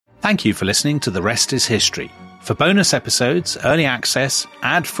Thank you for listening to The Rest is History. For bonus episodes, early access,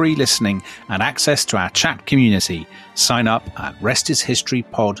 ad-free listening, and access to our chat community, sign up at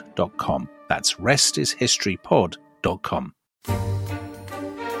restishistorypod.com. That's restishistorypod.com.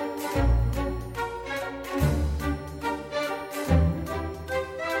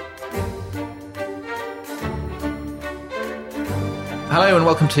 Hello and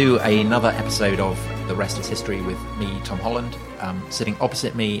welcome to another episode of The Rest is History with me, Tom Holland. Sitting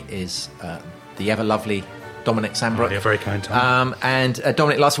opposite me is the ever-lovely Dominic Sambrook. Oh, you're very kind, Tom. And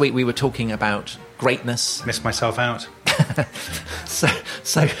Dominic, last week we were talking about greatness. Missed myself out. So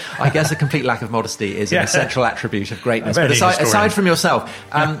I guess a complete lack of modesty is an essential attribute of greatness. But aside from yourself,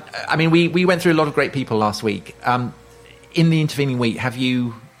 I mean, we went through a lot of great people last week. In the intervening week, have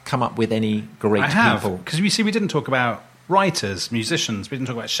you come up with any great people? I have, because you see, we didn't talk about writers, musicians. We didn't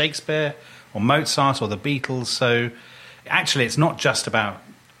talk about Shakespeare or Mozart or the Beatles. So actually, it's not just about...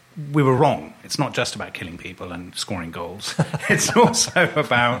 We were wrong. It's not just about killing people and scoring goals. It's also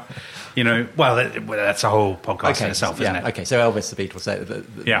about, well, that's a whole podcast in itself, isn't it? Okay, so Elvis, the Beatles,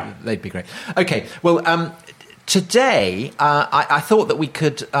 they'd be great. Okay, well, today I thought that we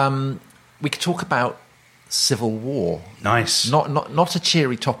could talk about Civil War. Nice. Not a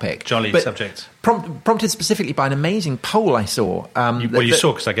cheery topic. Jolly subject. Prompted specifically by an amazing poll I saw. You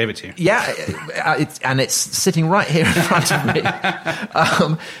saw because I gave it to you. Yeah, it's sitting right here in front of me,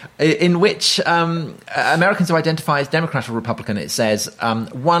 in which Americans who identify as Democrat or Republican, it says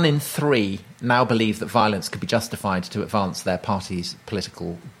 1 in 3 now believe that violence could be justified to advance their party's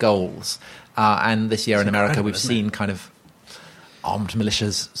political goals. And this year in America, we've seen kind of armed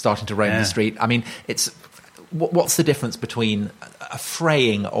militias starting to roam the street. I mean, what's the difference between a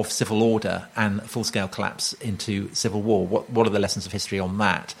fraying of civil order and full-scale collapse into civil war? What are the lessons of history on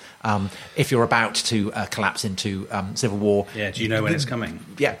that? If you're about to collapse into civil war... Yeah, do you know when it's coming?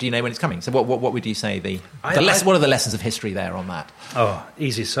 Yeah, do you know when it's coming? So what would you say what are the lessons of history there on that? Oh,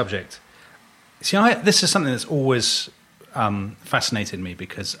 easy subject. See, this is something that's always fascinated me,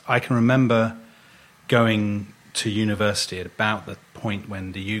 because I can remember going to university at about the point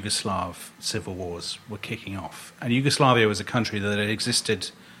when the Yugoslav civil wars were kicking off. And Yugoslavia was a country that had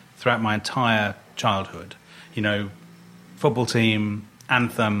existed throughout my entire childhood. Football team,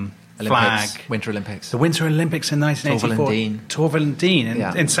 anthem, Olympics, flag. Winter Olympics. The Winter Olympics in 1984. Torval and Dean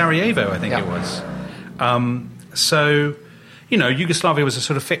in Sarajevo, I think it was. So, Yugoslavia was a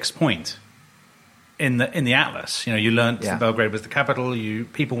sort of fixed point in the atlas. You learnt that Belgrade was the capital.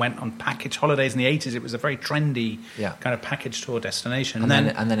 People went on package holidays in the 80s. It was a very trendy kind of package tour destination. And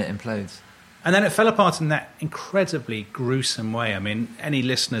then it implodes. And then it fell apart in that incredibly gruesome way. I mean, any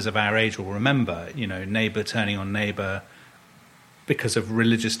listeners of our age will remember, neighbour turning on neighbour because of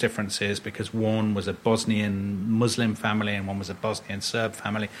religious differences, because one was a Bosnian Muslim family and one was a Bosnian Serb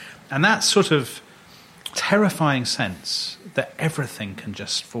family. And that sort of terrifying sense that everything can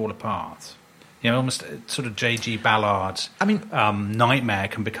just fall apart. Almost sort of J.G. Ballard. Nightmare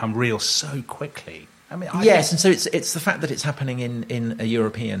can become real so quickly. And so it's the fact that it's happening in a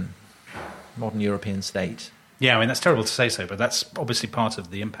modern European state. Yeah, that's terrible to say so, but that's obviously part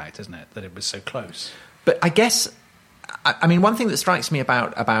of the impact, isn't it? That it was so close. But I guess, one thing that strikes me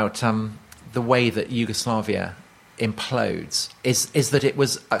about the way that Yugoslavia implodes is that it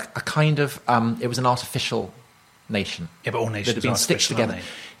was a kind of it was an artificial nation. Yeah, but all nations that had been stitched together.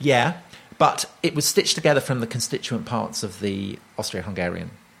 Yeah. But it was stitched together from the constituent parts of the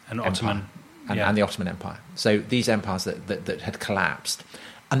Austro-Hungarian and Ottoman and the Ottoman Empire. So these empires that had collapsed.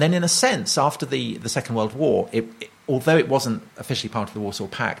 And then in a sense, after the Second World War, although it wasn't officially part of the Warsaw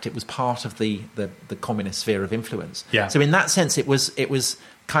Pact, it was part of the communist sphere of influence. Yeah. So in that sense, it was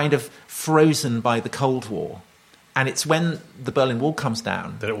kind of frozen by the Cold War. And it's when the Berlin Wall comes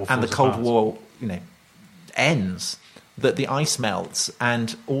down and the Cold War ends that the ice melts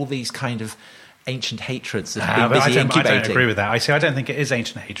and all these kind of ancient hatreds that have been busy incubating. I don't agree with that. I don't think it is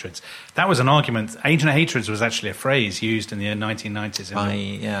ancient hatreds. That was an argument. Ancient hatreds was actually a phrase used in the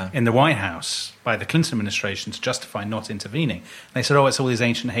 1990s in the White House by the Clinton administration to justify not intervening. And they said, it's all these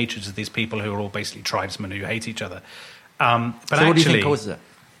ancient hatreds of these people who are all basically tribesmen who hate each other. But so what do you think causes it?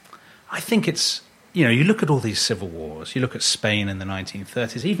 I think it's, you look at all these civil wars, you look at Spain in the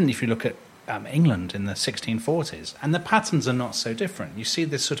 1930s, even if you look at England in the 1640s, and the patterns are not so different. You see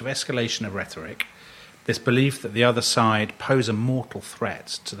this sort of escalation of rhetoric, this belief that the other side pose a mortal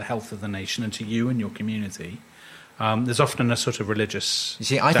threat to the health of the nation and to you and your community. There's often a sort of religious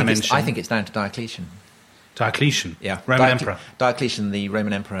dimension. I think it's down to Diocletian. Diocletian, Yeah, Roman emperor. Diocletian, the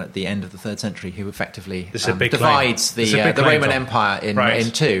Roman emperor at the end of the 3rd century, who effectively This divides is a big the claim, Roman Tom. Empire in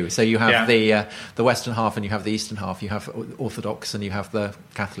Right. two. So you have the western half and you have the eastern half. You have Orthodox and you have the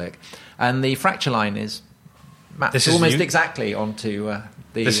Catholic. And the fracture line is mapped This is almost you- exactly onto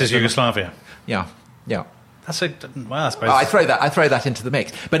the... This is Yugoslavia. Yeah, yeah. That's a well, I suppose. I throw that into the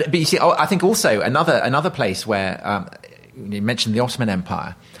mix. But you see, I think also another place where you mentioned the Ottoman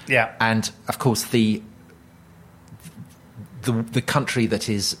Empire. Yeah. And of course the country that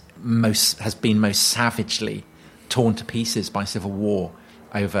has been most savagely torn to pieces by civil war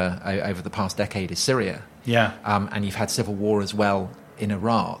over the past decade is Syria. Yeah. And you've had civil war as well in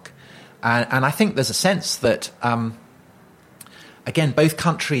Iraq. And I think there's a sense that, again, both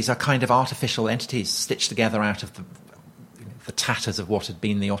countries are kind of artificial entities stitched together out of the tatters of what had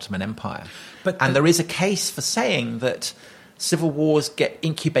been the Ottoman Empire. And there is a case for saying that civil wars get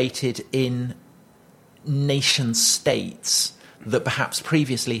incubated in nation-states that perhaps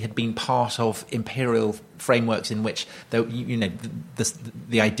previously had been part of imperial frameworks in which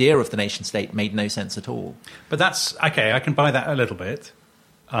the idea of the nation-state made no sense at all. But that's okay. I can buy that a little bit.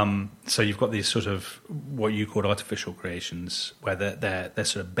 So you've got these sort of what you called artificial creations, where they're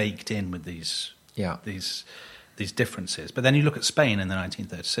sort of baked in with these differences. But then you look at Spain in the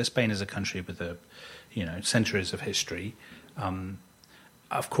 1930s. So Spain is a country with centuries of history.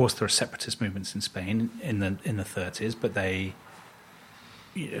 Of course, there are separatist movements in Spain in the 30s, but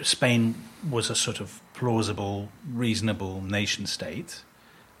Spain was a sort of plausible, reasonable nation state.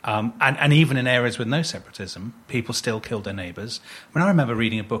 And even in areas with no separatism, people still killed their neighbours. I remember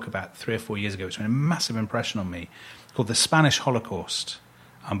reading a book about 3 or 4 years ago, which made a massive impression on me, called The Spanish Holocaust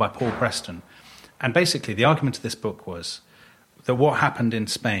by Paul Preston. And basically, the argument of this book was that what happened in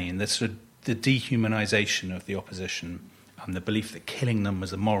Spain, the dehumanization of the opposition, the belief that killing them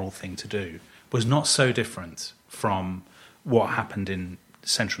was a moral thing to do, was not so different from what happened in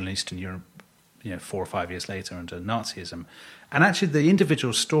Central and Eastern Europe, 4 or 5 years later under Nazism. And actually the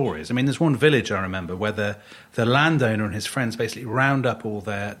individual stories, there's one village I remember where the landowner and his friends basically round up all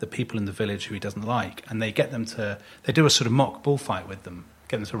the people in the village who he doesn't like, and they do a sort of mock bullfight with them,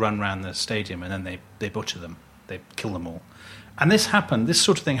 get them to run around the stadium, and then they butcher them, they kill them all. And this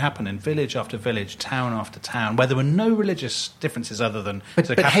sort of thing happened in village after village, town after town, where there were no religious differences other than but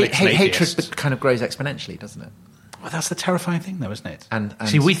Catholics and atheists. Hatred kind of grows exponentially, doesn't it? Well, that's the terrifying thing, though, isn't it? And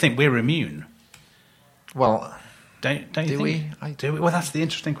see, we think we're immune. Well, don't you think? Do we? Well, that's the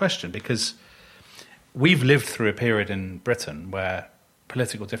interesting question, because we've lived through a period in Britain where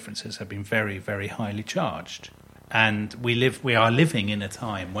political differences have been very, very highly charged, and we are living in a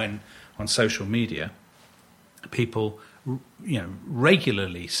time when on social media people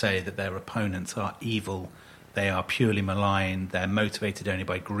regularly say that their opponents are evil, they are purely malign, they're motivated only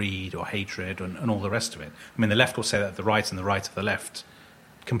by greed or hatred and all the rest of it. The left will say that of the right and the right of the left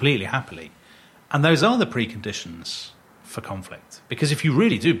completely happily. And those are the preconditions for conflict. Because if you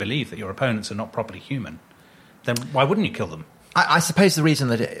really do believe that your opponents are not properly human, then why wouldn't you kill them? I suppose the reason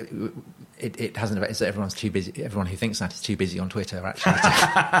that it hasn't is that everyone's too busy. Everyone who thinks that is too busy on Twitter actually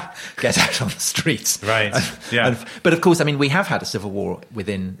to get out on the streets. Right. Yeah. But of course, we have had a civil war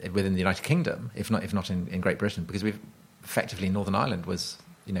within the United Kingdom, if not in Great Britain, because we've effectively Northern Ireland was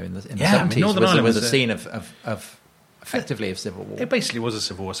in the 70s Northern Ireland was a scene of effectively of civil war. It basically was a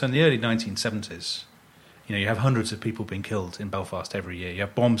civil war. So in the early 1970s, you have hundreds of people being killed in Belfast every year. You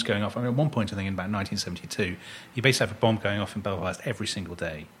have bombs going off. At one point, I think in about 1972, you basically have a bomb going off in Belfast every single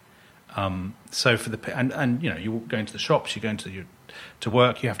day. So for you're going to the shops, you're going to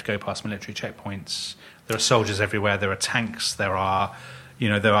work. You have to go past military checkpoints. There are soldiers everywhere. There are tanks. There are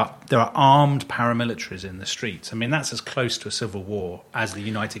armed paramilitaries in the streets. That's as close to a civil war as the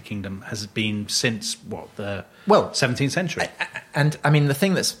United Kingdom has been since the 17th century. And the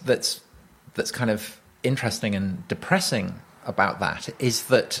thing that's kind of interesting and depressing about that is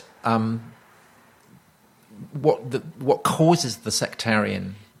that what causes the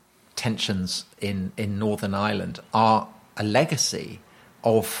sectarian tensions in Northern Ireland are a legacy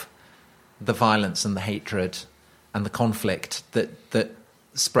of the violence and the hatred and the conflict that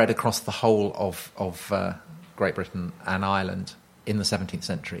spread across the whole of Great Britain and Ireland in the 17th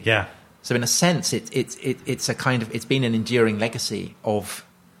century. Yeah. So in a sense, it's been an enduring legacy of.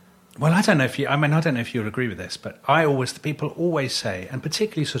 Well, I don't know if you'll agree with this, but people always say, and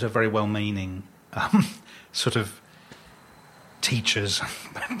particularly sort of very well-meaning sort of teachers,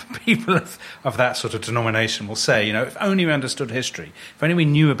 people of that sort of denomination will say, if only we understood history, if only we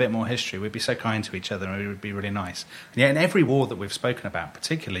knew a bit more history, we'd be so kind to each other and it would be really nice. And yet in every war that we've spoken about,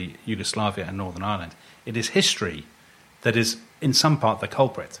 particularly Yugoslavia and Northern Ireland, it is history that is, in some part, the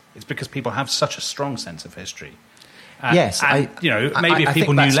culprit. It's because people have such a strong sense of history. Yes, and, maybe if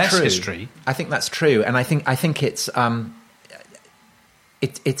people knew less history. I think that's true, and I think it's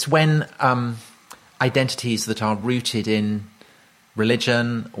when identities that are rooted in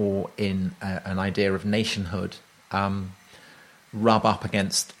religion or in an idea of nationhood rub up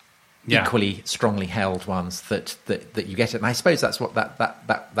against equally strongly held ones that you get it. And I suppose that's what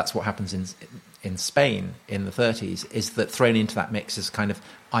happens in Spain in the 30s, is that thrown into that mix is kind of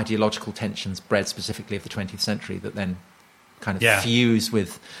ideological tensions bred specifically of the 20th century that then kind of fuse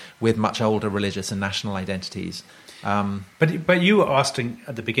with much older religious and national identities. But you were asking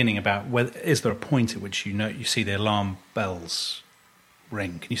at the beginning about is there a point at which you see the alarm bells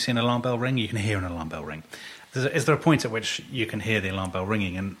ring? Can you see an alarm bell ring? You can hear an alarm bell ring. Is there a point at which you can hear the alarm bell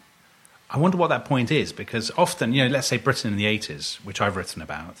ringing? And I wonder what that point is, because often, let's say Britain in the 80s, which I've written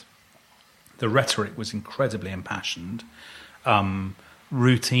about, the rhetoric was incredibly impassioned.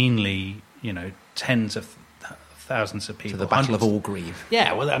 Routinely, tens of thousands of people. To the Battle of Orgreave.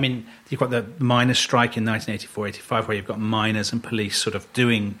 Yeah, well, I mean, you've got the miners' strike in 1984-85, where you've got miners and police sort of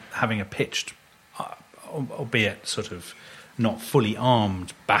having a pitched, albeit sort of not fully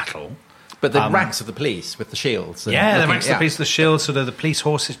armed battle. But the ranks of the police with the shields. The ranks of the police with the shields, sort of the police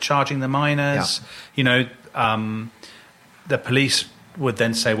horses charging the miners. Yeah. The police would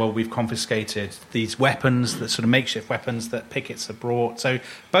then say, well, we've confiscated these weapons, the sort of makeshift weapons that pickets had brought. So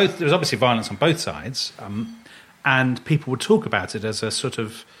there was obviously violence on both sides, and people would talk about it as a sort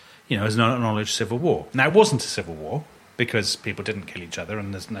of, as an unacknowledged civil war. Now, it wasn't a civil war, because people didn't kill each other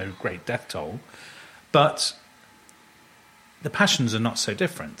and there's no great death toll, but the passions are not so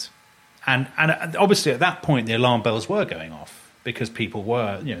different. And obviously at that point the alarm bells were going off, because people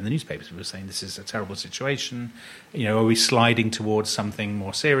were, in the newspapers were saying this is a terrible situation. Are we sliding towards something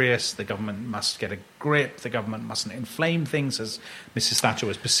more serious? The government must get a grip. The government mustn't inflame things, as Mrs. Thatcher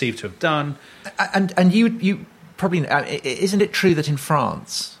was perceived to have done. And you probably, isn't it true that in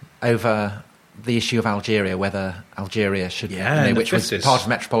France, over the issue of Algeria, whether Algeria should, which was part of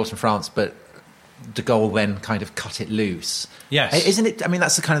metropolitan France, but de Gaulle then kind of cut it loose. Yes. Isn't it? I mean,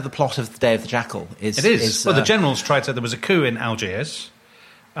 that's the kind of the plot of The Day of the Jackal. It is. Well, the generals tried to... There was a coup in Algiers.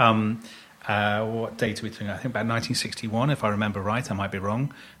 What date are we talking about? I think about 1961, if I remember right. I might be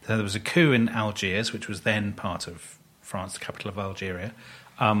wrong. So there was a coup in Algiers, which was then part of France, the capital of Algeria.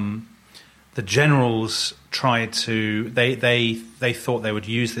 The generals tried to... They thought they would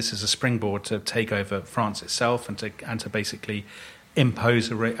use this as a springboard to take over France itself and to basically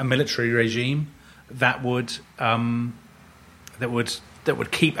impose a military regime that would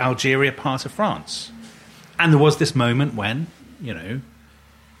keep Algeria part of France. And there was this moment when,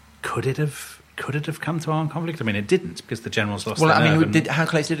 could it have come to armed conflict? I mean, it didn't, because the generals lost their nerve. How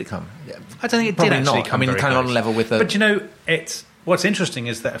close did it come? I don't think it Probably did actually not. come very kind of close. on level with the... But, what's interesting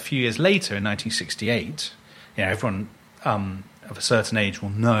is that a few years later, in 1968, everyone of a certain age will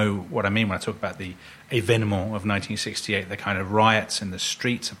know what I mean when I talk about the événement of 1968, the kind of riots in the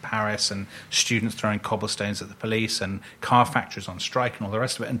streets of Paris and students throwing cobblestones at the police and car factories on strike and all the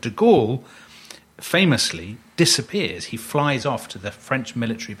rest of it. And de Gaulle famously disappears. He flies off to the French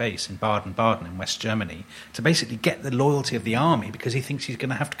military base in Baden-Baden in West Germany to basically get the loyalty of the army, because he thinks he's going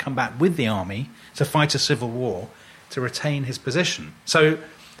to have to come back with the army to fight a civil war to retain his position. So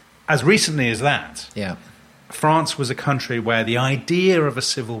as recently as that, France was a country where the idea of a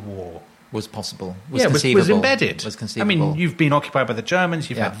civil war was possible. Was embedded. Was conceivable. I mean, you've been occupied by the Germans,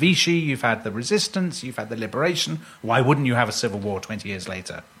 you've had Vichy, you've had the resistance, you've had the liberation. Why wouldn't you have a civil war 20 years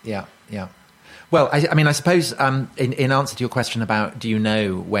later? Yeah. Well, I suppose in answer to your question about do you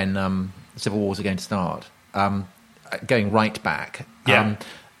know when civil wars are going to start, going right back,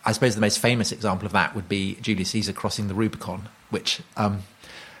 I suppose the most famous example of that would be Julius Caesar crossing the Rubicon, which,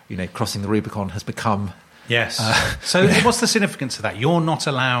 crossing the Rubicon has become... Yes. So what's the significance of that? You're not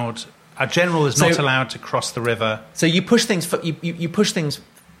allowed... A general is not allowed to cross the river. So you push things you push things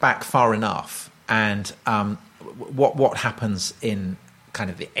back far enough, and what happens in kind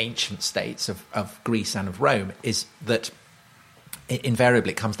of the ancient states of Greece and of Rome is that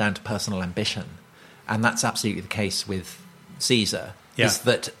invariably it comes down to personal ambition, and that's absolutely the case with Caesar. Is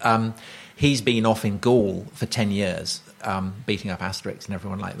that he's been off in Gaul for 10 years, beating up Asterix and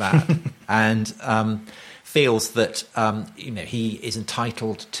everyone like that, and feels that he is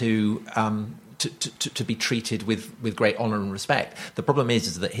entitled to to be treated with great honour and respect. The problem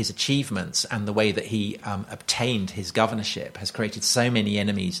is that his achievements and the way that he obtained his governorship has created so many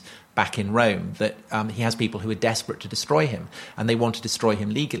enemies back in Rome that he has people who are desperate to destroy him, and they want to destroy him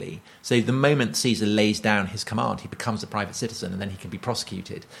legally. So the moment Caesar lays down his command, he becomes a private citizen, and then he can be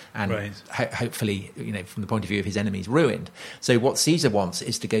prosecuted and hopefully, from the point of view of his enemies, ruined. So what Caesar wants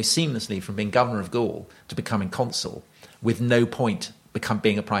is to go seamlessly from being governor of Gaul to becoming consul with no point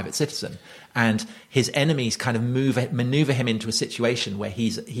being a private citizen. And his enemies kind of maneuver him into a situation where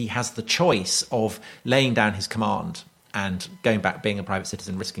he has the choice of laying down his command and going back being a private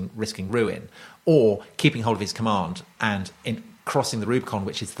citizen, risking ruin, or keeping hold of his command and crossing the Rubicon,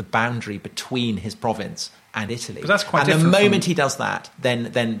 which is the boundary between his province and Italy. But that's quite different. And the moment he does that, then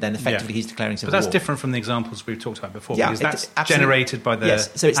effectively he's declaring civil war. But that's different from the examples we've talked about before, because that's generated by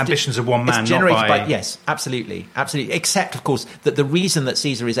the ambitions of one man, it's generated not by... Yes, absolutely. Except, of course, that the reason that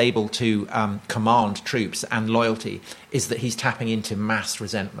Caesar is able to command troops and loyalty is that he's tapping into mass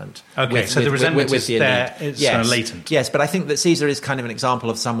resentment. Okay, so the resentment is there, it's sort of latent. Yes, but I think that Caesar is kind of an example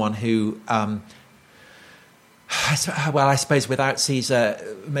of someone who... I suppose without Caesar,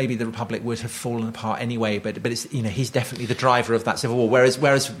 maybe the Republic would have fallen apart anyway. But it's, he's definitely the driver of that civil war. Whereas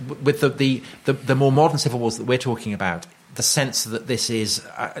with the more modern civil wars that we're talking about, the sense that this is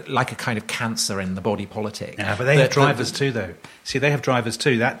like a kind of cancer in the body politic. Yeah, but they have drivers too, though. See, they have drivers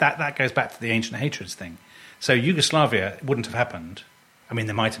too. That goes back to the ancient hatreds thing. So Yugoslavia wouldn't have happened. I mean,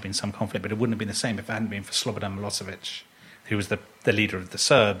 there might have been some conflict, but it wouldn't have been the same if it hadn't been for Slobodan Milosevic, who was the leader of the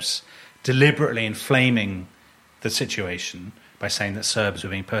Serbs, deliberately inflaming the situation by saying that Serbs were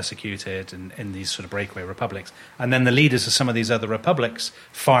being persecuted in these sort of breakaway republics. And then the leaders of some of these other republics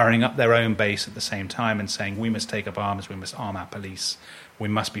firing up their own base at the same time and saying, we must take up arms, we must arm our police, we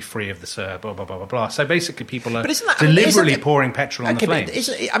must be free of the Serb, blah, blah, blah, blah, blah. So basically people are deliberately pouring petrol on the flames.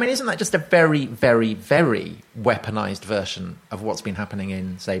 Isn't that just a very, very, very weaponised version of what's been happening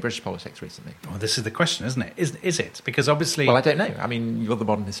in, say, British politics recently? Well, this is the question, isn't it? Is it? Because obviously... Well, I don't know. I mean, you're the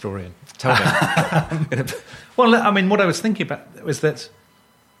modern historian. Tell me. Well, I mean, what I was thinking about was that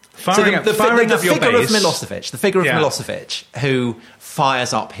firing up your base... The figure of Milosevic, who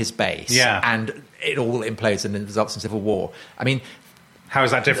fires up his base and it all implodes and results in civil war. I mean... How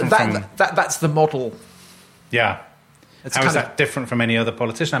is that different from... That's the model. Yeah. How is that different from any other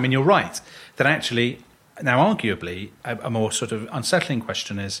politician? I mean, you're right, that actually, now arguably, a more sort of unsettling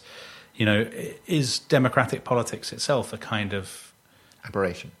question is, is democratic politics itself a kind of...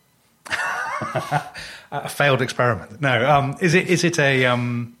 aberration? A failed experiment. No. Is it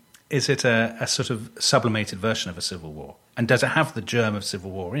a sort of sublimated version of a civil war? And does it have the germ of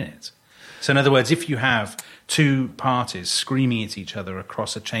civil war in it? So in other words, if you have two parties screaming at each other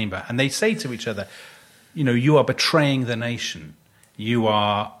across a chamber and they say to each other, you are betraying the nation, you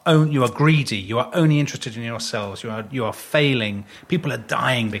are greedy, you are only interested in yourselves, you are failing, people are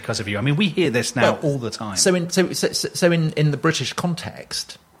dying because of you. I mean, we hear this now all the time. So in the British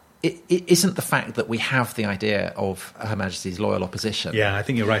context, it isn't the fact that we have the idea of Her Majesty's loyal opposition. Yeah, I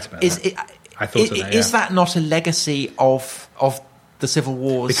think you're right about that. I thought of that, Is that not a legacy of the civil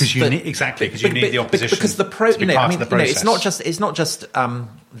wars? Because you need the opposition. Because it's not just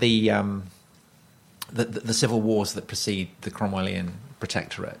the civil wars that precede the Cromwellian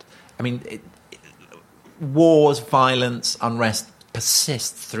protectorate. I mean, wars, violence, unrest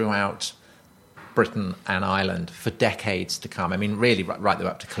persists throughout Britain and Ireland for decades to come. I mean, really, right the way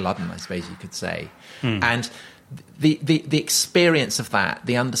up to Culloden, I suppose you could say. And the experience of that,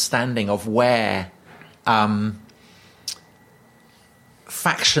 the understanding of where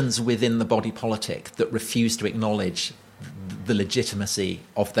factions within the body politic that refuse to acknowledge the legitimacy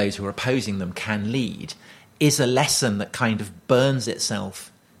of those who are opposing them can lead, is a lesson that kind of burns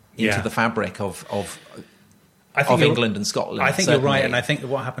itself into the fabric of England and Scotland. I think you're right, and I think that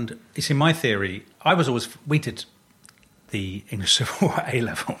what happened... You see, my theory, we did the English Civil War at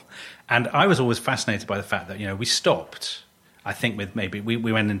A-level, and I was always fascinated by the fact that, we stopped, I think with maybe...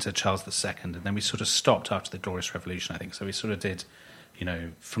 We went into Charles II, and then we sort of stopped after the Glorious Revolution, I think. So we sort of did...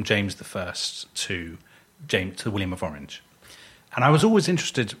 from James I to William of Orange. And I was always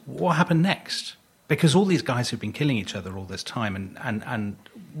interested, what happened next? Because all these guys who've been killing each other all this time, and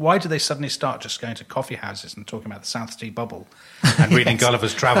why do they suddenly start just going to coffee houses and talking about the South Sea Bubble and reading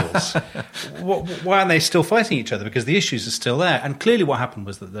Gulliver's Travels? Why aren't they still fighting each other? Because the issues are still there. And clearly what happened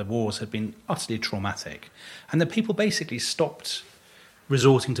was that the wars had been utterly traumatic, and that people basically stopped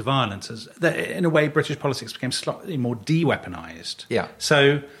resorting to violence. In a way, British politics became slightly more de-weaponized. Yeah.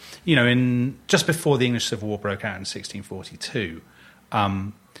 So, just before the English Civil War broke out in 1642,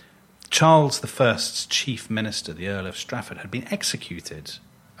 Charles I's chief minister, the Earl of Strafford, had been executed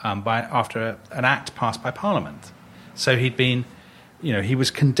after an act passed by Parliament. So he'd been, he was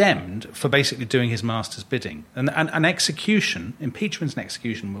condemned for basically doing his master's bidding. And execution, impeachment and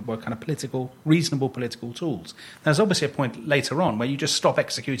execution were kind of reasonable political tools. There's obviously a point later on where you just stop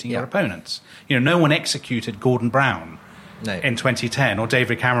executing your opponents. No one executed Gordon Brown in 2010 or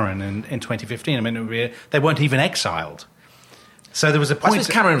David Cameron in 2015. I mean, they weren't even exiled. So there was a point... I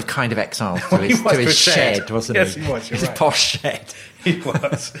suppose Cameron was kind of exiled to his shed, wasn't he? Yes, he was, his posh shed. He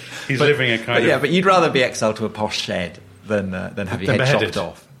was. He's living a kind of... Yeah, but you'd rather be exiled to a posh shed than have your head chopped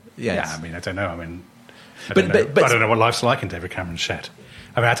off. Yes. Yeah, I mean, I don't know. I mean, I don't know what life's like in David Cameron's shed.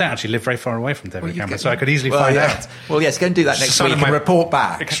 I mean, I don't actually live very far away from David Cameron, so I could easily find out. Well, yes, go and do that next week and report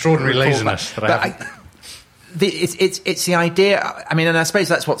back. Extraordinary laziness that I have. It's the idea. I mean, and I suppose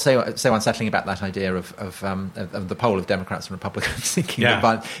that's what's so unsettling about that idea of the poll of Democrats and Republicans thinking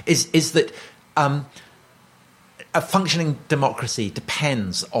about is that a functioning democracy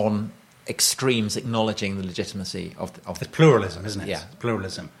depends on extremes acknowledging the legitimacy of it's pluralism, isn't it? Yeah,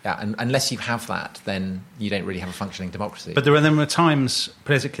 pluralism. Yeah, and unless you have that, then you don't really have a functioning democracy. But there were times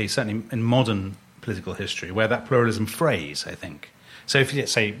politically, certainly in modern political history, where that pluralism phrase, I think. So if you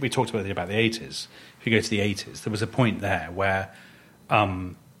say we talked about the 80s. If you go to the 80s, there was a point there where,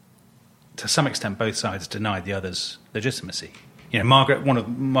 to some extent, both sides denied the other's legitimacy. One of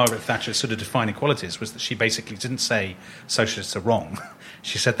Margaret Thatcher's sort of defining qualities was that she basically didn't say socialists are wrong.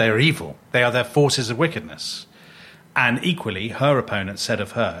 She said they are evil. They are their forces of wickedness. And equally, her opponents said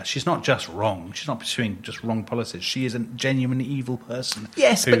of her, she's not just wrong. She's not pursuing just wrong policies. She is a genuinely evil person.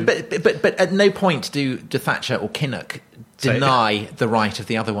 Yes, but at no point do Thatcher or Kinnock deny the right of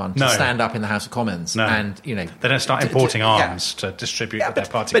the other one to stand up in the House of Commons. No. And, they don't start importing arms to distribute at their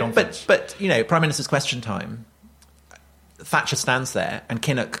party conference. But, Prime Minister's Question Time, Thatcher stands there and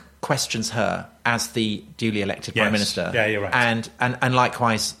Kinnock questions her as the duly elected Prime Minister. Yeah, you're right. And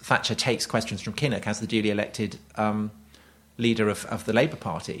likewise, Thatcher takes questions from Kinnock as the duly elected leader of the Labour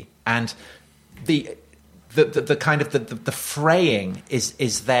Party. And the kind of the fraying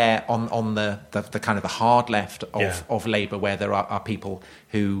is there on the kind of the hard left of Labour, where there are people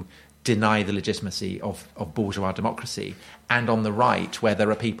who deny the legitimacy of bourgeois democracy, and on the right, where there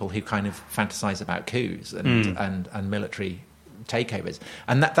are people who kind of fantasize about coups and military takeovers.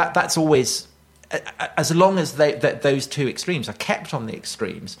 And that's always, as long as those two extremes are kept on the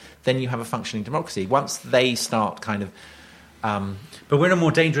extremes, then you have a functioning democracy. Once they start kind of... But we're in a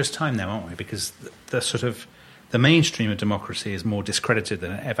more dangerous time now, aren't we? Because the mainstream of democracy is more discredited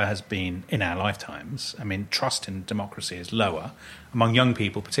than it ever has been in our lifetimes. I mean, trust in democracy is lower among young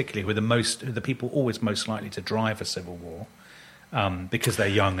people, particularly, who are the people always most likely to drive a civil war. Because they're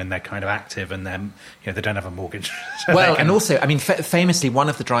young and they're kind of active and they don't have a mortgage. So and also, I mean, famously, one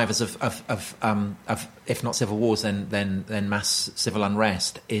of the drivers of if not civil wars, then mass civil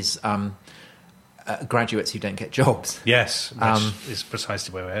unrest is graduates who don't get jobs. Yes, which is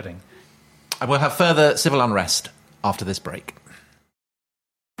precisely where we're heading. And we'll have further civil unrest after this break.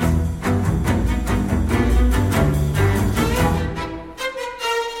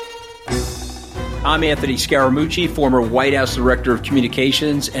 I'm Anthony Scaramucci, former White House Director of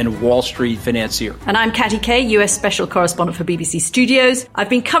Communications and Wall Street financier. And I'm Katty Kay, US Special Correspondent for BBC Studios. I've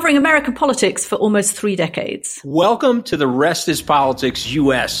been covering American politics for almost 3 decades. Welcome to The Rest is Politics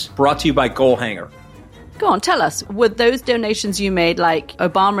US, brought to you by Goalhanger. Go on, tell us, were those donations you made, like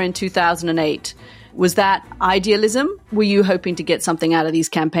Obama in 2008, was that idealism? Were you hoping to get something out of these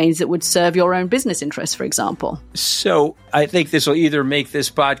campaigns that would serve your own business interests, for example? So I think this will either make this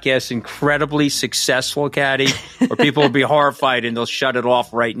podcast incredibly successful, Katty, or people will be horrified and they'll shut it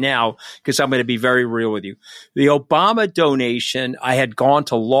off right now, because I'm going to be very real with you. The Obama donation, I had gone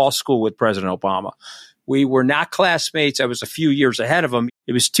to law school with President Obama. We were not classmates. I was a few years ahead of him.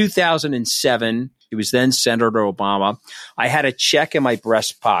 It was 2007. He was then Senator Obama. I had a check in my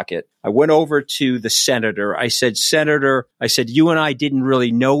breast pocket. I went over to the senator. I said, Senator, you and I didn't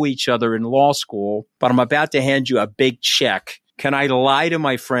really know each other in law school, but I'm about to hand you a big check. Can I lie to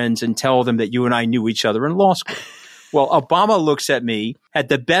my friends and tell them that you and I knew each other in law school? Well, Obama looks at me, had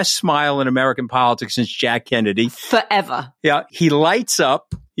the best smile in American politics since Jack Kennedy. Forever. Yeah. He lights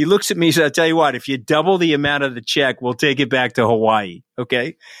up. He looks at me and says, I'll tell you what, if you double the amount of the check, we'll take it back to Hawaii.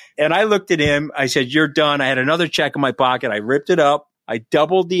 Okay. And I looked at him. I said, you're done. I had another check in my pocket. I ripped it up. I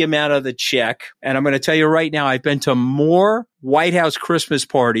doubled the amount of the check. And I'm going to tell you right now, I've been to more White House Christmas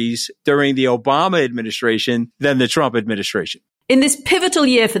parties during the Obama administration than the Trump administration. In this pivotal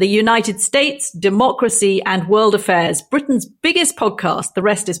year for the United States, democracy, and world affairs, Britain's biggest podcast, The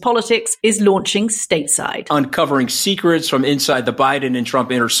Rest is Politics, is launching stateside. Uncovering secrets from inside the Biden and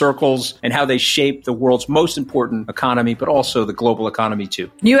Trump inner circles and how they shape the world's most important economy, but also the global economy too.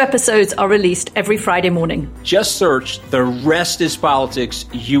 New episodes are released every Friday morning. Just search The Rest is Politics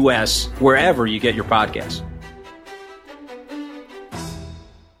US wherever you get your podcasts.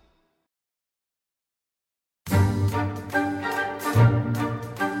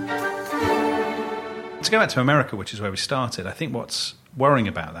 To go back to America, which is where we started, I think what's worrying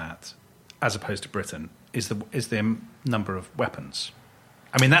about that, as opposed to Britain, is the number of weapons.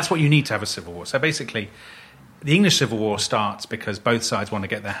 I mean, that's what you need to have a civil war. So basically, the English Civil War starts because both sides want to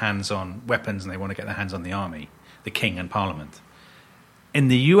get their hands on weapons and they want to get their hands on the army, the king and parliament. In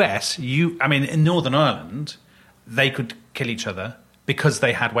the US, in Northern Ireland, they could kill each other because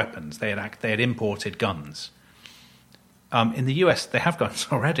they had weapons. They had imported guns. In the US, they have guns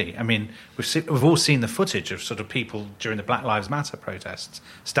already. I mean, we've all seen the footage of sort of people during the Black Lives Matter protests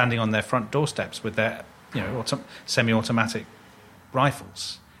standing on their front doorsteps with their, semi-automatic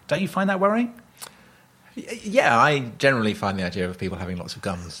rifles. Don't you find that worrying? Yeah, I generally find the idea of people having lots of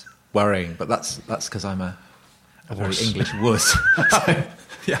guns worrying, but that's because I'm a very English wuss. So,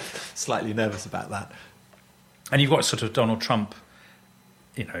 yeah, slightly nervous about that. And you've got sort of Donald Trump,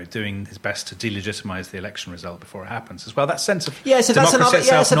 doing his best to delegitimize the election result before it happens as well. That sense of So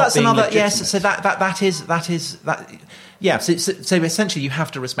essentially, you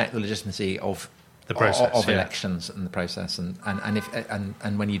have to respect the legitimacy of the process of elections and the process, and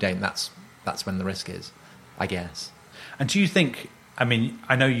when you don't, that's when the risk is, I guess. And do you think? I mean,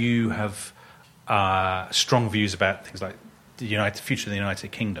 I know you have strong views about things like the future of the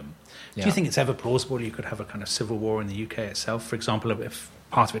United Kingdom. Do you think it's ever plausible you could have a kind of civil war in the UK itself, for example, if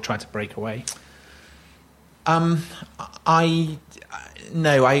part of it tried to break away? I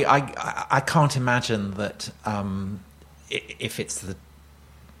can't imagine that if it's the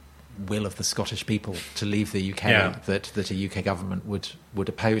will of the Scottish people to leave the UK, that a UK government would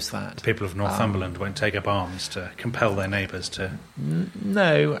oppose that. The people of Northumberland won't take up arms to compel their neighbours to...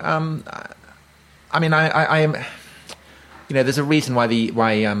 No. I mean, I am... there's a reason why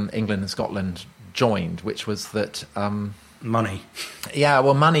England and Scotland joined, which was that... money. Yeah,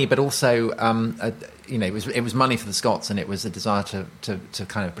 well, money, but also, it was money for the Scots, and it was a desire to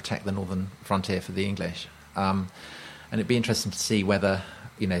kind of protect the northern frontier for the English. And it'd be interesting to see whether,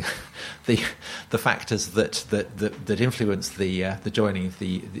 the factors that influenced the joining of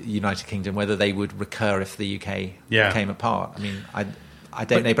the United Kingdom, whether they would recur if the UK came apart. I mean, I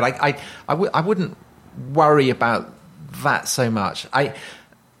don't know, but I wouldn't worry about that so much. I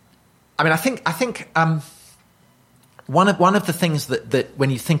think one of the things that when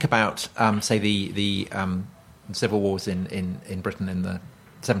you think about say the civil wars in Britain in the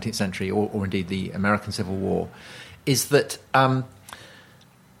 17th century, or indeed the American Civil War, is that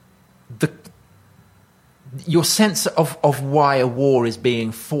your sense of why a war is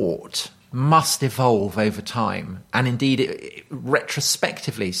being fought must evolve over time, and indeed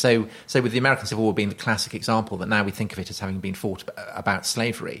retrospectively. So with the American Civil War being the classic example, that now we think of it as having been fought about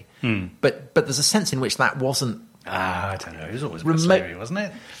slavery. But there's a sense in which that wasn't. I don't know. It was always about slavery, wasn't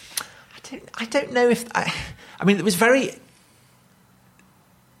it? I don't know if. I mean, it was very.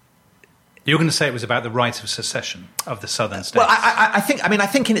 You're going to say it was about the right of secession of the southern states. Well, I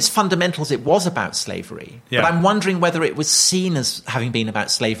think in its fundamentals it was about slavery. Yeah. But I'm wondering whether it was seen as having been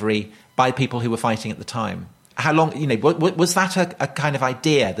about slavery by people who were fighting at the time. How long, was that a kind of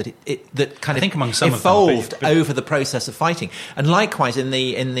idea that kind of among some evolved of them, over the process of fighting? And likewise, in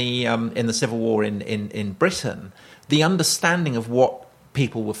the Civil War in Britain, the understanding of what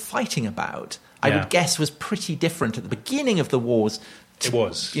people were fighting about, I would guess, was pretty different at the beginning of the wars. It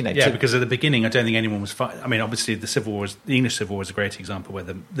was, because at the beginning, I don't think anyone was fighting. I mean, obviously, the English Civil War is a great example where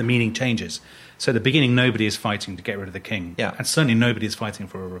the meaning changes. So at the beginning, nobody is fighting to get rid of the king, and certainly nobody is fighting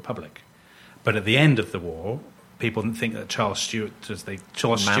for a republic. But at the end of the war, people didn't think that Charles Stuart is the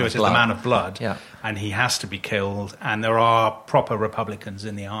man of blood, and he has to be killed. And there are proper Republicans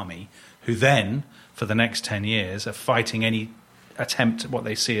in the army who then, for the next 10 years, are fighting any attempt at what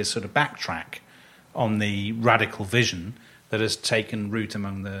they see as sort of backtrack on the radical vision that has taken root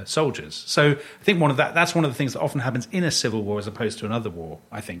among the soldiers. So I think that's one of the things that often happens in a civil war as opposed to another war,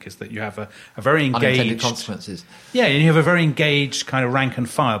 I think, is that you have a very engaged... Unintended consequences. Yeah, and you have a very engaged kind of rank and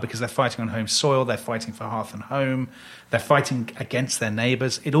file because they're fighting on home soil, they're fighting for hearth and home, they're fighting against their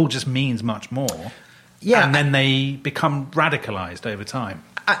neighbours. It all just means much more. Yeah. And then they become radicalised over time.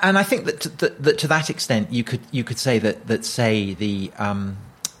 And I think that to that extent, you could say that say the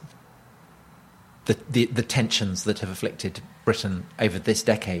tensions that have afflicted Britain over this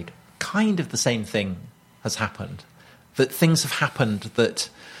decade, kind of the same thing has happened. That things have happened that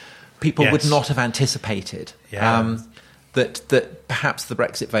people would not have anticipated. Yeah. That perhaps the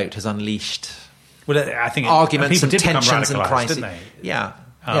Brexit vote has unleashed I think arguments and people did become tensions and radicalised, crises. didn't they? Yeah.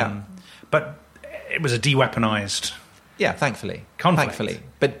 But it was a de-weaponised. Yeah, thankfully. Conflict. Thankfully.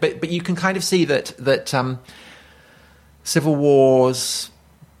 But you can kind of see that civil wars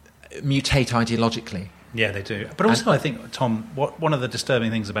mutate ideologically. Yeah, they do. But also, I think, Tom, one of the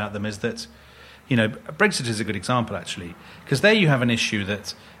disturbing things about them is that, Brexit is a good example, actually, because there you have an issue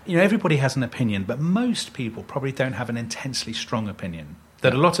that, everybody has an opinion, but most people probably don't have an intensely strong opinion.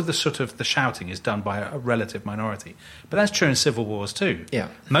 That a lot of the shouting is done by a relative minority. But that's true in civil wars too. Yeah.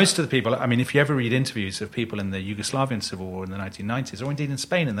 Most of the people, if you ever read interviews of people in the Yugoslavian civil war in the 1990s, or indeed in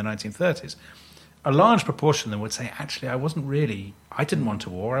Spain in the 1930s, a large proportion of them would say, actually, I didn't want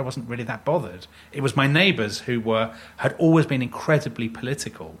a war, I wasn't really that bothered. It was my neighbours who had always been incredibly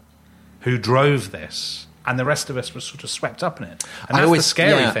political who drove this. And the rest of us were sort of swept up in it. And that's the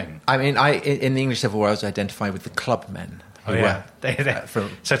scary thing. In the English Civil War, I was identified with the clubmen. So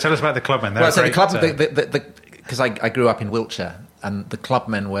tell us about the clubmen. Because I grew up in Wiltshire, and the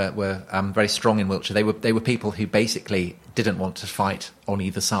clubmen were very strong in Wiltshire. They were people who basically didn't want to fight on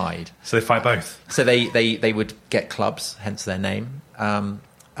either side. So they fight both. So they would get clubs, hence their name, and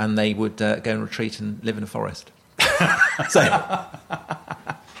they would go and retreat and live in a forest.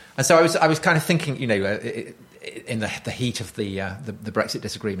 So I was kind of thinking, in the heat of the Brexit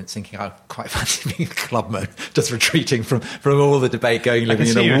disagreement, thinking I quite fancy being a clubman, just retreating from all the debate, living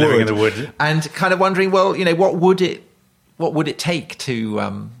in a wood, and kind of wondering, well, what would it take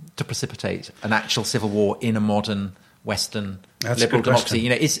to precipitate an actual civil war in a modern Western liberal democracy?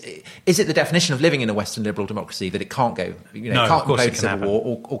 Is it the definition of living in a Western liberal democracy that it can't go? Can't impose civil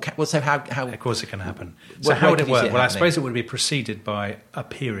war, how? Of course, it can happen. So how would it work? Well, I suppose it would be preceded by a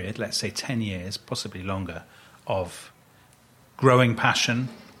period, let's say 10 years, possibly longer, of growing passion,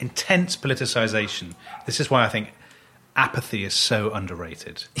 intense politicisation. This is why I think apathy is so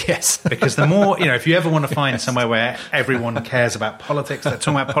underrated. Yes. Because the more, if you ever want to find somewhere where everyone cares about politics, they're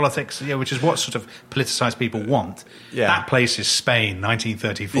talking about politics, which is what sort of politicised people want, that place is Spain,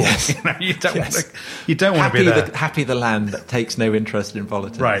 1934. Yes. You don't want to be there. Happy the land that takes no interest in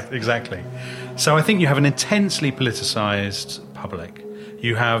politics. Right, exactly. So I think you have an intensely politicised public.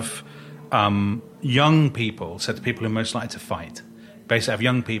 You have young people, so the people who are most likely to fight. Basically have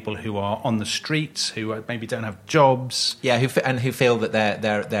young people who are on the streets, who maybe don't have jobs. Yeah, who feel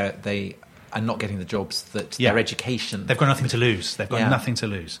that they are not getting the jobs, that their education... They've got nothing to lose. They've got nothing to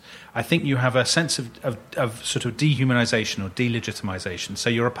lose. I think you have a sense of sort of dehumanisation or delegitimization. So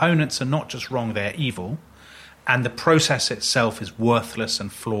your opponents are not just wrong, they're evil, and the process itself is worthless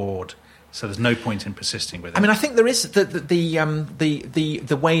and flawed. So there's no point in persisting with it. I think there is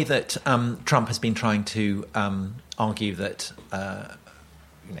the way that Trump has been trying to argue that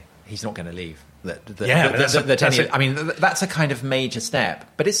he's not going to leave. That's a kind of major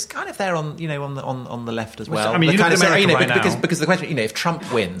step, but it's kind of there on the left as well. Because the question, if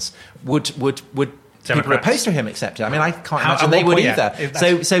Trump wins, would people opposed to him accept it? I can't imagine they would either.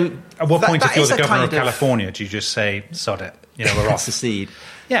 So at what point, if you're the governor of California, do you just say sod it? We're off. Secede.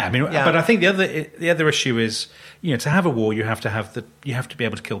 Yeah, but I think the other issue is, to have a war, you have to be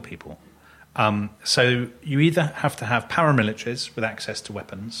able to kill people. So you either have to have paramilitaries with access to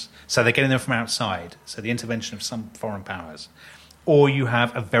weapons, so they're getting them from outside, so the intervention of some foreign powers, or you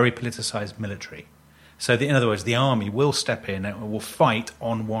have a very politicised military. So in other words, the army will step in and will fight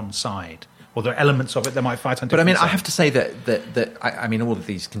on one side. Or there are elements of it that might fight on different sides. I have to say that all of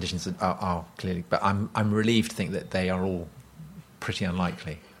these conditions are clearly, but I'm relieved to think that they are all pretty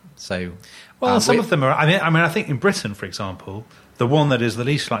unlikely. So, some of them are. I think in Britain, for example, the one that is the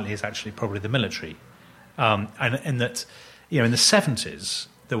least likely is actually probably the military, and in that, in the 70s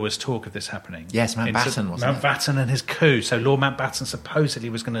there was talk of this happening. Yes, Mountbatten wasn't it? Mountbatten and his coup. So Lord Mountbatten supposedly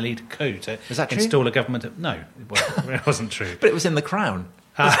was going to lead a coup to install a government. No, it wasn't true. But it was in the Crown.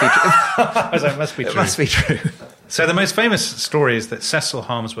 It must be true. It must be true. So the most famous story is that Cecil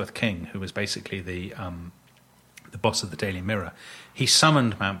Harmsworth King, who was basically the boss of the Daily Mirror, he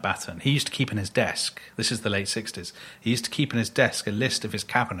summoned Mountbatten. He used to keep in his desk, this is the late 60s, he used to keep in his desk a list of his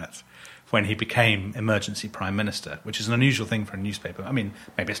cabinet when he became emergency prime minister, which is an unusual thing for a newspaper. Maybe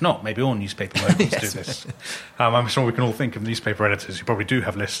it's not. Maybe all newspaper moguls do this. I'm sure we can all think of newspaper editors who probably do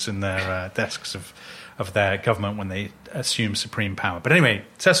have lists in their desks of their government when they assume supreme power. But anyway,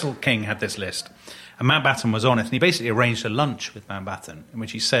 Cecil King had this list, and Mountbatten was on it, and he basically arranged a lunch with Mountbatten in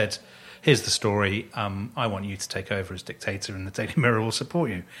which he said, here's the story, I want you to take over as dictator and the Daily Mirror will support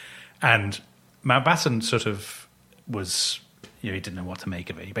you. And Mountbatten sort of was he didn't know what to make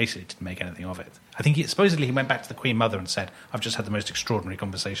of it. He basically didn't make anything of it. I think supposedly he went back to the Queen Mother and said, "I've just had the most extraordinary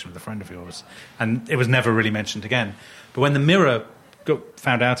conversation with a friend of yours," and it was never really mentioned again. But when the Mirror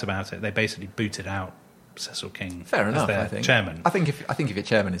found out about it, they basically booted out Cecil King Fair enough, as their I think. chairman. I think if your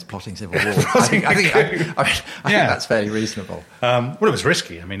chairman is plotting civil war, I think that's fairly reasonable. Well, it was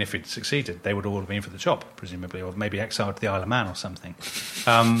risky. I mean, if it succeeded, they would all have been for the chop, presumably, or maybe exiled to the Isle of Man or something.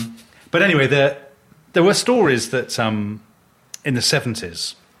 But anyway, there were stories that in the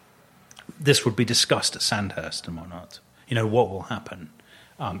 70s, this would be discussed at Sandhurst and whatnot. What will happen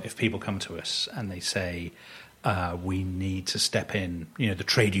if people come to us and they say, we need to step in, the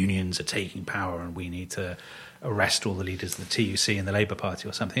trade unions are taking power and we need to arrest all the leaders of the TUC and the Labour Party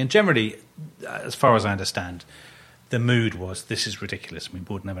or something. And generally, as far as I understand, the mood was, this is ridiculous, we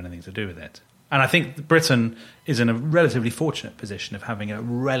wouldn't have anything to do with it. And I think Britain is in a relatively fortunate position of having a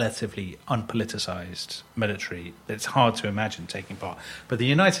relatively unpoliticised military that's hard to imagine taking part. But the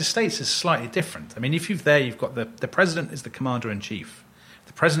United States is slightly different. I mean, if you've got the president is the commander-in-chief.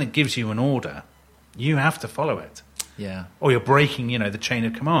 The president gives you an order, you have to follow it. Yeah. Or you're breaking, the chain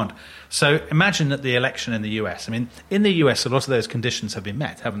of command. So imagine that the election in the US. I mean, in the US, a lot of those conditions have been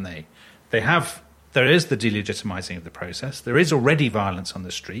met, haven't they? There is the delegitimizing of the process. There is already violence on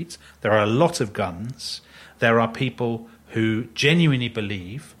the streets. There are a lot of guns. There are people who genuinely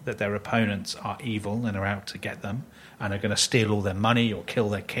believe that their opponents are evil and are out to get them and are going to steal all their money or kill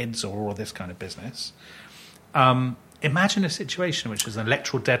their kids or all this kind of business. Imagine a situation which is an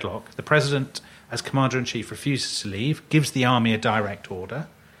electoral deadlock. The president, as commander-in-chief, refuses to leave, gives the army a direct order.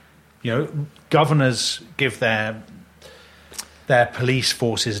 Governors give their police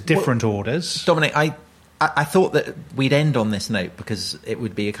forces different orders. Dominic, I thought that we'd end on this note because it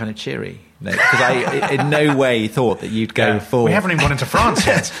would be a kind of cheery note. Because I in no way thought that you'd go full... We haven't even gone into France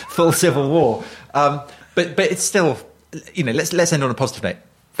yet. Full civil war. But it's still... let's end on a positive note.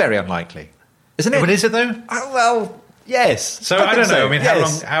 Very unlikely. Isn't it? But is it, though? Well, yes. So I don't know. I mean,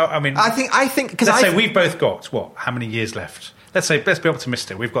 yes. how long... I think... Let's say we've both got, how many years left? Let's be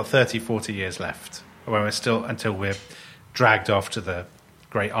optimistic. We've got 30, 40 years left. Where we're still... Until we're dragged off to the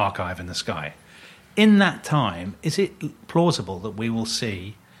great archive in the sky. In that time, is it plausible that we will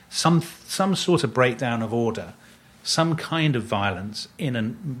see some sort of breakdown of order, some kind of violence in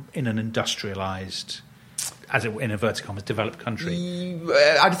an industrialised, in inverted commas, developed country?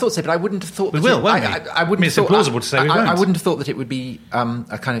 I'd have thought so, but I wouldn't have thought... We will, won't we? I wouldn't it's implausible to say we won't. I wouldn't have thought that it would be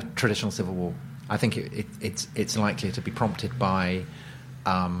a kind of traditional civil war. I think it's likely to be prompted by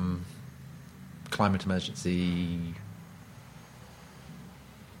climate emergency...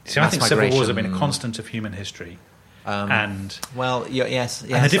 See, I think civil wars have been a constant of human history. Yes.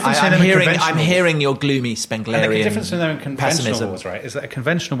 And the difference I'm hearing your gloomy Spenglerian and the difference in them and conventional pessimism. wars, right, is that a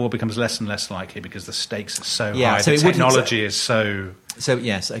conventional war becomes less and less likely because the stakes are so Yeah, high, so the it wouldn't- technology is so... So,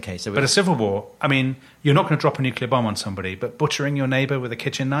 yes, okay. So But a civil war, I mean, you're not going to drop a nuclear bomb on somebody, but butchering your neighbour with a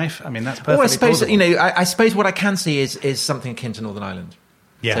kitchen knife, I mean, that's perfectly I suppose, plausible. I suppose what I can see is something akin to Northern Ireland.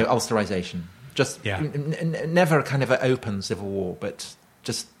 Yeah. So Ulsterisation. Just never a kind of an open civil war, but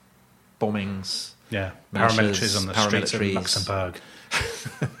just bombings. Yeah, militias, paramilitaries on the streets of paramilitaries. Luxembourg.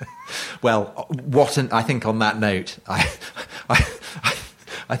 Well, I think on that note, I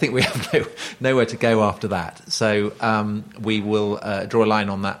think we have nowhere to go after that. So we will draw a line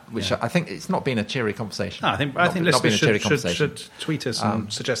on that, which I think it's not been a cheery conversation. No, I think listeners should tweet us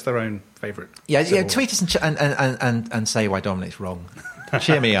and suggest their own favourite. Tweet us and say why Dominic's wrong.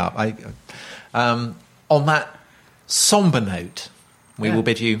 Cheer me up. On that sombre note, we will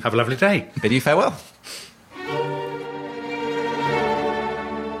bid you have a lovely day. Bid you farewell.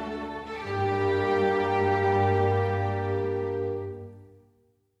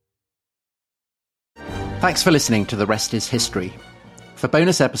 Thanks for listening to The Rest is History. For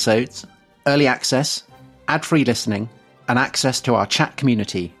bonus episodes, early access, ad-free listening, and access to our chat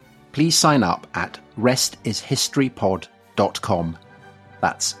community, please sign up at restishistorypod.com.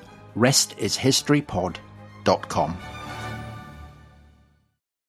 That's restishistorypod.com.